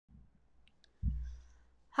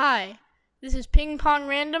Hi, this is Ping Pong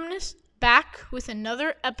Randomness back with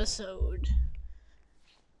another episode.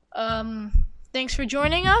 Thanks for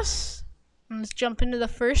joining us. Let's jump into the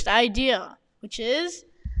first idea, which is,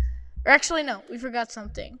 or actually no, we forgot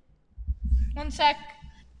something. One sec.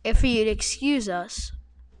 If you'd excuse us.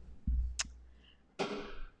 I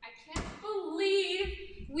can't believe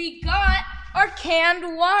we got our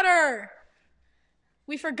canned water.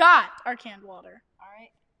 We forgot our canned water. Alright,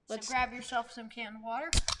 Let's grab yourself some canned water,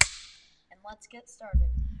 and let's get started.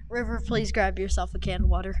 River, please grab yourself a canned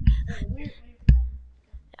water.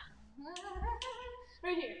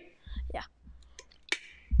 Right here. Yeah.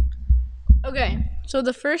 Okay, so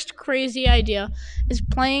the first crazy idea is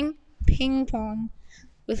playing ping pong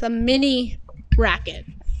with a mini racket.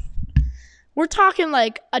 We're talking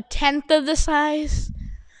like a tenth of the size.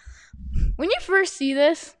 When you first see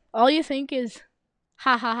this, all you think is,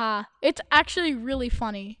 ha ha ha. It's actually really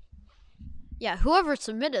funny. Yeah, whoever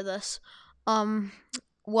submitted this,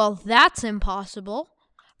 well, that's impossible.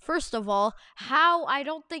 First of all, I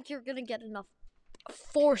don't think you're gonna get enough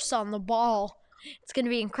force on the ball. It's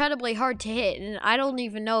gonna be incredibly hard to hit, and I don't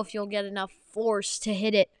even know if you'll get enough force to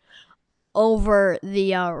hit it over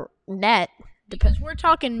the net. Because we're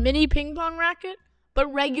talking mini ping pong racket, but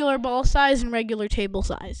regular ball size and regular table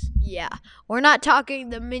size. Yeah, we're not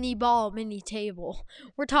talking the mini ball, mini table.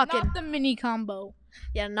 We're talking Not the mini combo.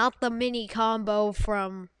 not the mini combo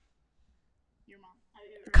from Your mom.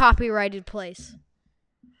 Copyrighted Place.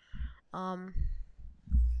 What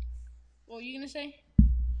were you gonna say?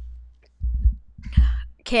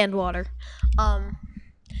 Canned water.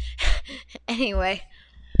 Anyway,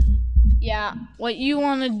 Yeah, what you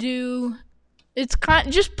want to do, it's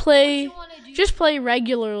just play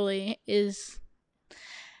regularly. Is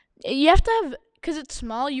you have to have, because it's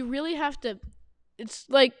small, you really have to, it's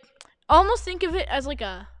like, almost think of it as like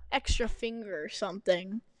a extra finger or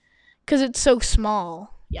something, because it's so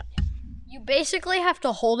small. Yep. you basically have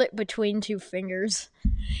to hold it between two fingers,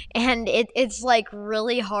 and it's like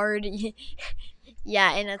really hard.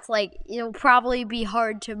 Yeah, and it's like it'll probably be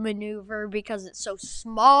hard to maneuver because it's so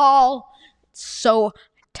small, it's so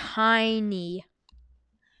tiny.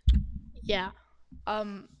 Yeah.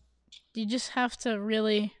 You just have to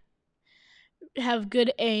really have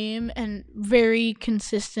good aim and very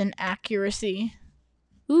consistent accuracy.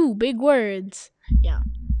 Ooh, big words. Yeah.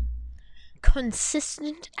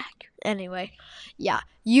 Consistent, accurate. Anyway, yeah,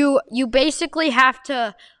 you basically have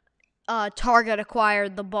to target acquire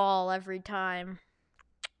the ball every time,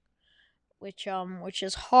 which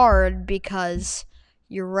is hard because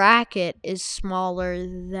your racket is smaller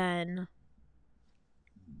than.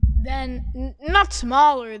 Not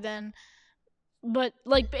smaller than, but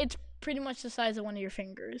like it's pretty much the size of one of your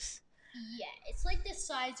fingers. Yeah, it's like the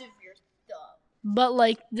size of your thumb. But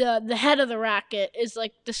like the head of the racket is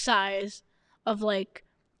like the size of like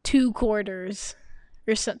 2/4 or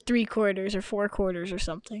 3/4 or 4/4 or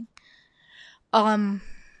something.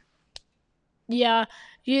 Yeah,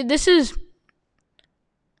 this is.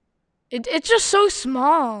 It's just so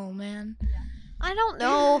small, man. I don't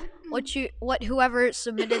know what whoever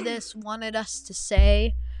submitted this wanted us to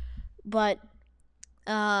say, but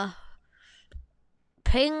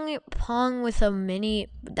ping pong with a mini.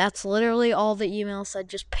 That's literally all the email said.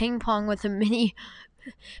 Just ping pong with a mini.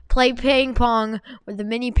 Play ping pong with a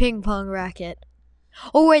mini ping pong racket.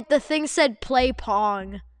 Oh wait, the thing said play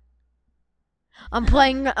pong. I'm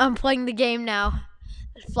playing the game now.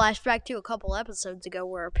 Flashback to a couple episodes ago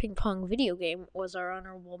where a ping pong video game was our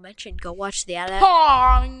honorable mention. Go watch the adaptation.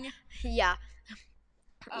 Pong. Yeah.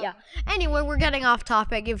 Yeah. Anyway, we're getting off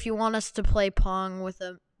topic. If you want us to play pong with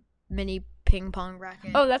a mini ping pong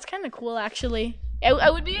racket. Oh, that's kind of cool, actually. It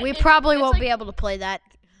would be. We probably won't be able to play that.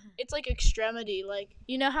 It's like extremity. Like,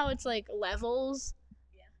 you know how it's like levels?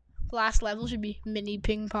 Yeah. Last level should be mini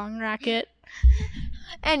ping pong racket.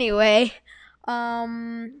 Anyway,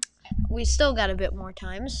 we still got a bit more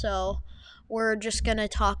time, so we're just going to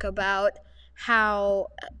talk about how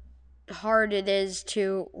hard it is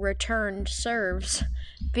to return serves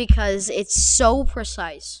because it's so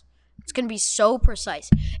precise. It's going to be so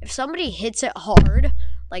precise. If somebody hits it hard,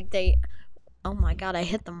 like oh my god, I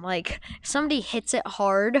hit the mic. If somebody hits it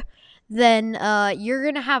hard, then you're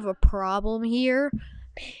going to have a problem here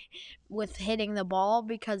with hitting the ball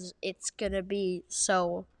because it's going to be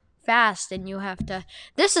so fast and you have to.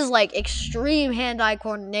 This is like extreme hand-eye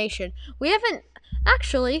coordination. We haven't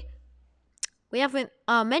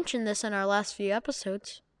mentioned this in our last few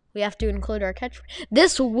episodes. We have to include our catchphrase.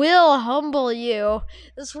 This will humble you.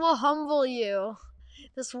 This will humble you.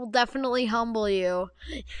 This will definitely humble you.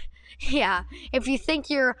 Yeah, if you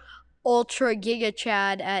think you're ultra giga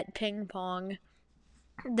chad at ping pong,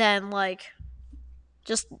 then like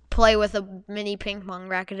just play with a mini ping pong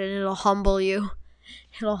racket and it'll humble you.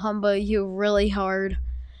 It'll humble you really hard.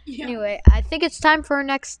 Yeah. Anyway, I think it's time for our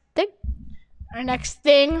next thing.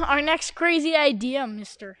 Our next crazy idea,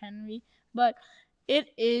 Mr. Henry. But it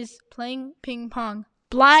is playing ping pong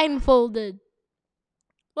blindfolded.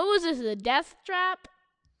 What was this, a death trap?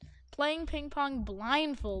 Playing ping pong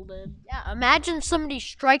blindfolded. Yeah, imagine somebody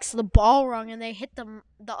strikes the ball wrong and they hit the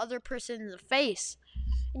other person in the face.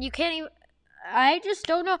 And you can't even... I just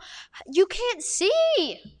don't know. You can't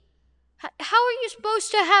see. How are you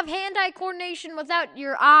supposed to have hand-eye coordination without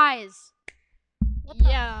your eyes?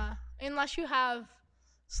 Yeah, unless you have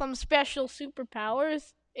some special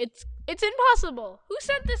superpowers, it's impossible. Who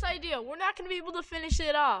sent this idea? We're not going to be able to finish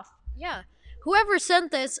it off. Yeah, whoever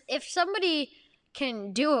sent this, if somebody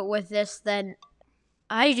can do it with this, then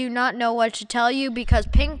I do not know what to tell you, because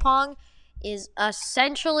ping pong is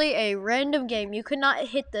essentially a random game. You cannot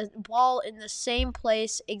hit the ball in the same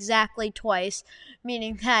place exactly twice,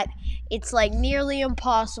 meaning that it's like nearly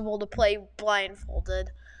impossible to play blindfolded.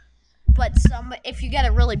 But if you get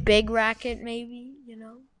a really big racket, maybe, you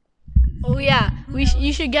know. Oh yeah,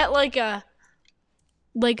 you should get like a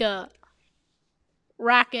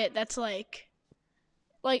racket that's like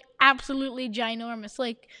absolutely ginormous,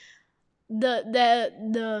 like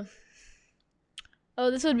the oh,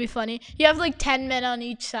 this would be funny. You have like 10 men on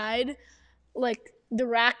each side. Like the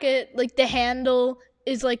racket, like the handle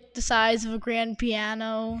is like the size of a grand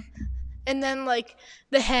piano. And then like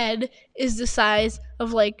the head is the size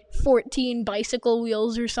of like 14 bicycle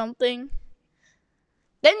wheels or something.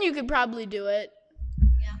 Then you could probably do it.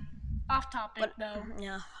 Yeah. Off topic though.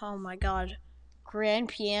 Yeah. Oh my god. Grand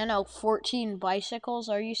piano, 14 bicycles?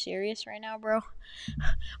 Are you serious right now, bro?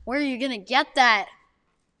 Where are you gonna get that?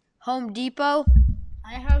 Home Depot?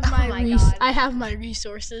 I have my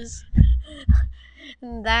resources.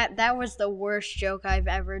 That was the worst joke I've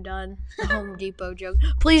ever done. The Home Depot joke.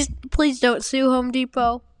 Please don't sue Home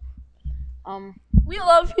Depot. We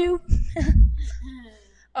love you.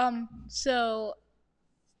 So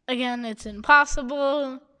again, it's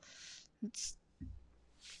impossible.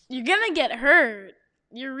 You're gonna get hurt.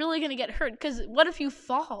 You're really gonna get hurt, because what if you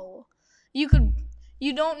fall? You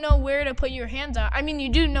don't know where to put your hands out. I mean, you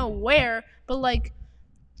do know where, but like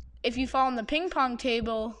if you fall on the ping pong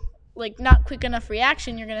table, like not quick enough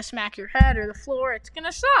reaction, you're gonna smack your head or the floor. It's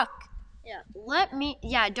gonna suck. Yeah.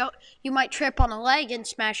 You might trip on a leg and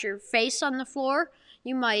smash your face on the floor.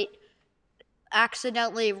 You might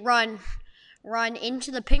accidentally run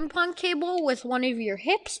into the ping pong table with one of your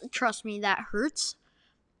hips. Trust me, that hurts.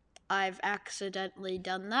 I've accidentally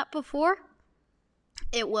done that before.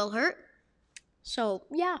 It will hurt. So,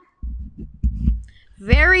 yeah.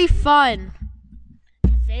 Very fun.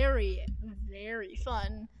 Very, very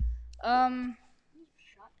fun.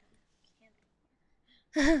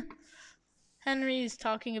 Henry's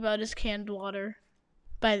talking about his canned water,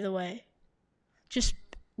 by the way. Just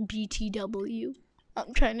BTW.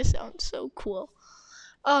 I'm trying to sound so cool.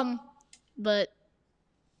 But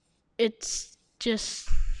it's just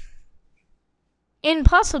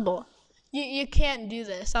impossible. You can't do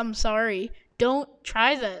this. I'm sorry. Don't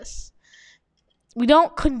try this. We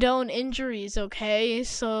don't condone injuries, okay?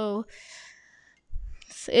 So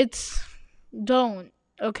don't,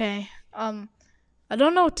 okay? I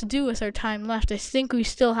don't know what to do with our time left. I think we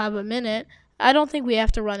still have a minute. I don't think we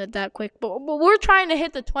have to run it that quick, but we're trying to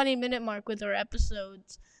hit the 20-minute mark with our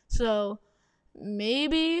episodes. So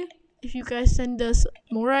maybe if you guys send us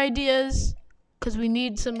more ideas, because we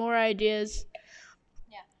need some more ideas.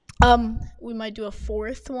 Yeah. We might do a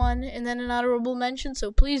fourth one and then an honorable mention.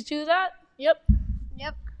 So please do that. Yep.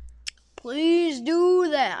 Please do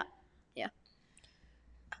that. Yeah.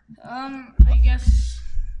 I guess.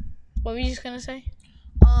 What were you just gonna say?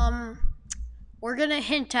 We're gonna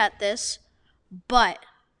hint at this, but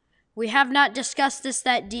we have not discussed this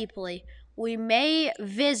that deeply. We may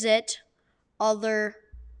visit other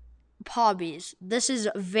hobbies. This is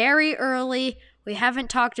very early. We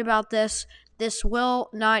haven't talked about this. This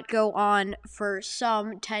will not go on for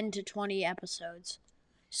some 10 to 20 episodes.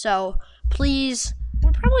 So, please.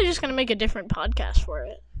 We're probably just going to make a different podcast for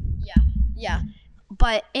it. Yeah.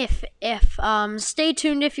 But if stay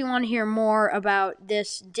tuned if you want to hear more about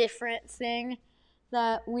this different thing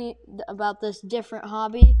about this different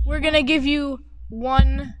hobby. We're going to give you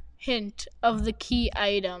one hint of the key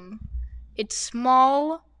item. It's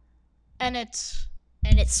small and it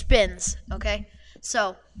spins, okay?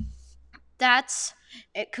 So,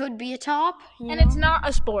 it could be a top. And it's not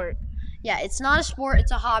a sport. Yeah, it's not a sport,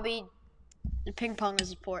 it's a hobby. The ping pong is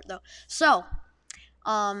a sport, though. So,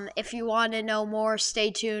 If you want to know more,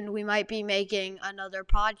 stay tuned. We might be making another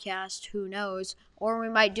podcast. Who knows? Or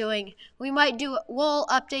we'll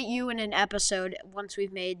update you in an episode once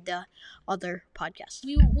we've made the other podcast.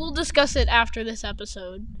 We'll discuss it after this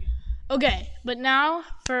episode. Okay, but now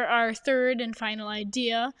for our third and final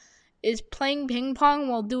idea is playing ping pong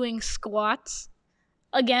while doing squats.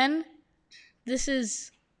 Again, this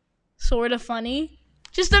is sort of funny.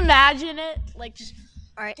 Just imagine it, like just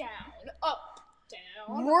all right. Down, up,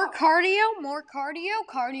 down. More cardio.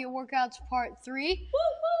 Cardio workouts part 3.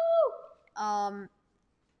 Woo-hoo!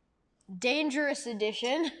 Dangerous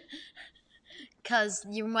edition, because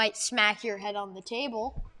you might smack your head on the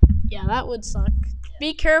table. Yeah, that would suck.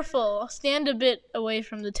 Be careful. Stand a bit away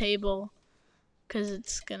from the table, because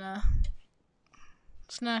it's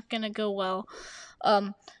not gonna go well.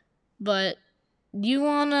 But you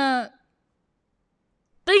wanna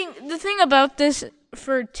the thing about this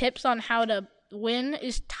for tips on how to win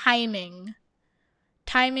is timing.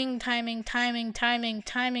 Timing.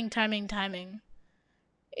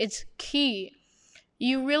 It's key.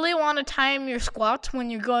 You really want to time your squats when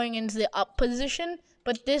you're going into the up position,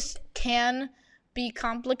 but this can be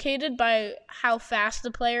complicated by how fast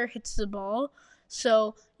the player hits the ball.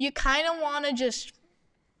 So you kind of want to just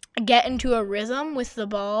get into a rhythm with the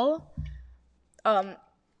ball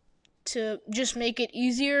to just make it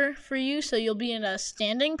easier for you, so you'll be in a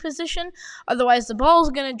standing position. Otherwise, the ball's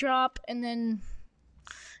going to drop, and then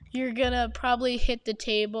you're going to probably hit the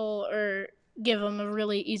table or give them a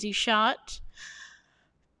really easy shot.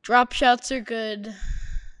 Drop shots are good.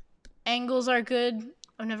 Angles are good.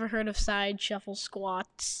 I've never heard of side shuffle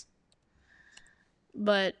squats.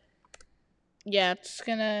 But, yeah,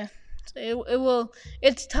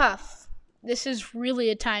 it's tough. This is really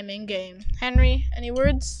a timing game. Henry, any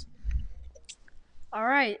words? All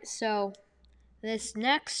right, so this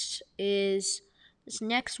next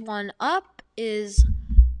one up is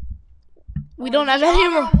we don't have any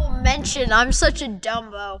more mention. I'm such a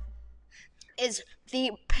dumbo. Is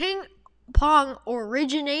the ping pong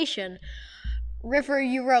origination. Riffer,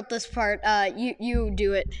 you wrote this part. You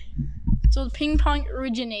do it. So the ping pong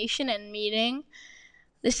origination and meeting.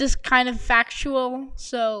 This is kind of factual,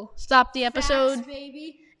 so stop the episode. Facts,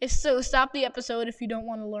 baby. Stop the episode if you don't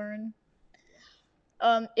want to learn.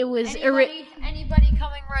 It was anybody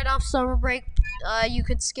coming right off summer break, you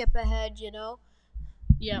could skip ahead, you know.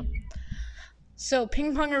 Yeah. So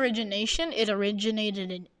ping pong origination, it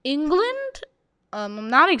originated in England. I'm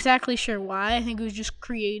not exactly sure why. I think it was just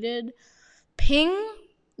created.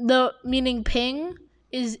 Meaning ping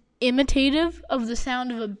is imitative of the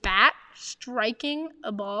sound of a bat striking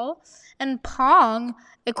a ball, and pong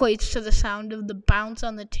equates to the sound of the bounce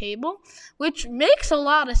on the table, which makes a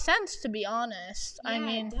lot of sense, to be honest. Yeah, I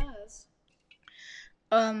mean, it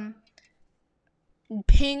does.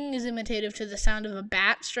 Ping is imitative to the sound of a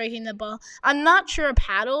bat striking the ball. I'm not sure a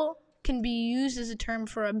paddle can be used as a term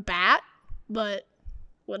for a bat, but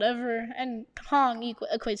whatever. And pong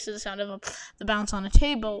equates to the sound of the bounce on a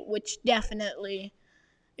table, which definitely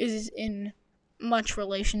is in much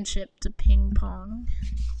relationship to ping pong.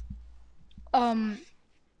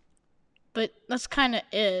 But that's kind of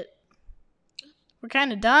it. We're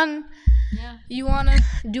kind of done. Yeah. You want to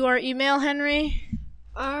do our email, Henry?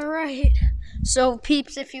 All right. So,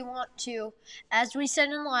 peeps, if you want to, as we said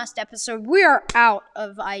in the last episode, we are out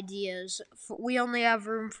of ideas. We only have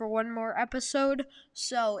room for one more episode.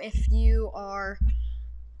 So, if you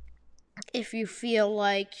feel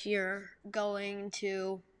like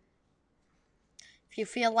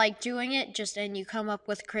doing it, and you come up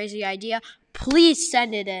with a crazy idea, please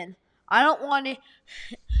send it in.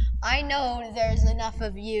 I know there's enough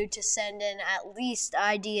of you to send in at least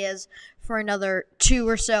ideas for another 2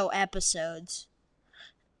 or so episodes.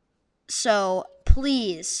 So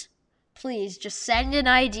please just send in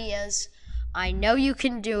ideas. I know you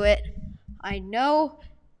can do it. I know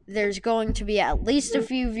there's going to be at least a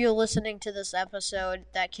few of you listening to this episode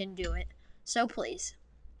that can do it. So please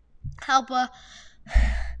help us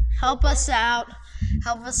out,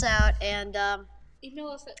 and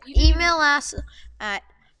email us at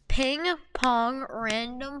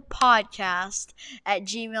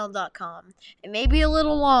pingpongrandompodcast@gmail.com. It may be a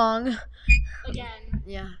little long. Again.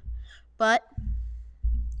 Yeah. But.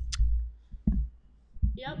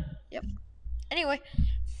 Yep. Anyway,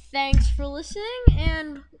 thanks for listening,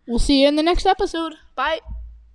 and we'll see you in the next episode. Bye.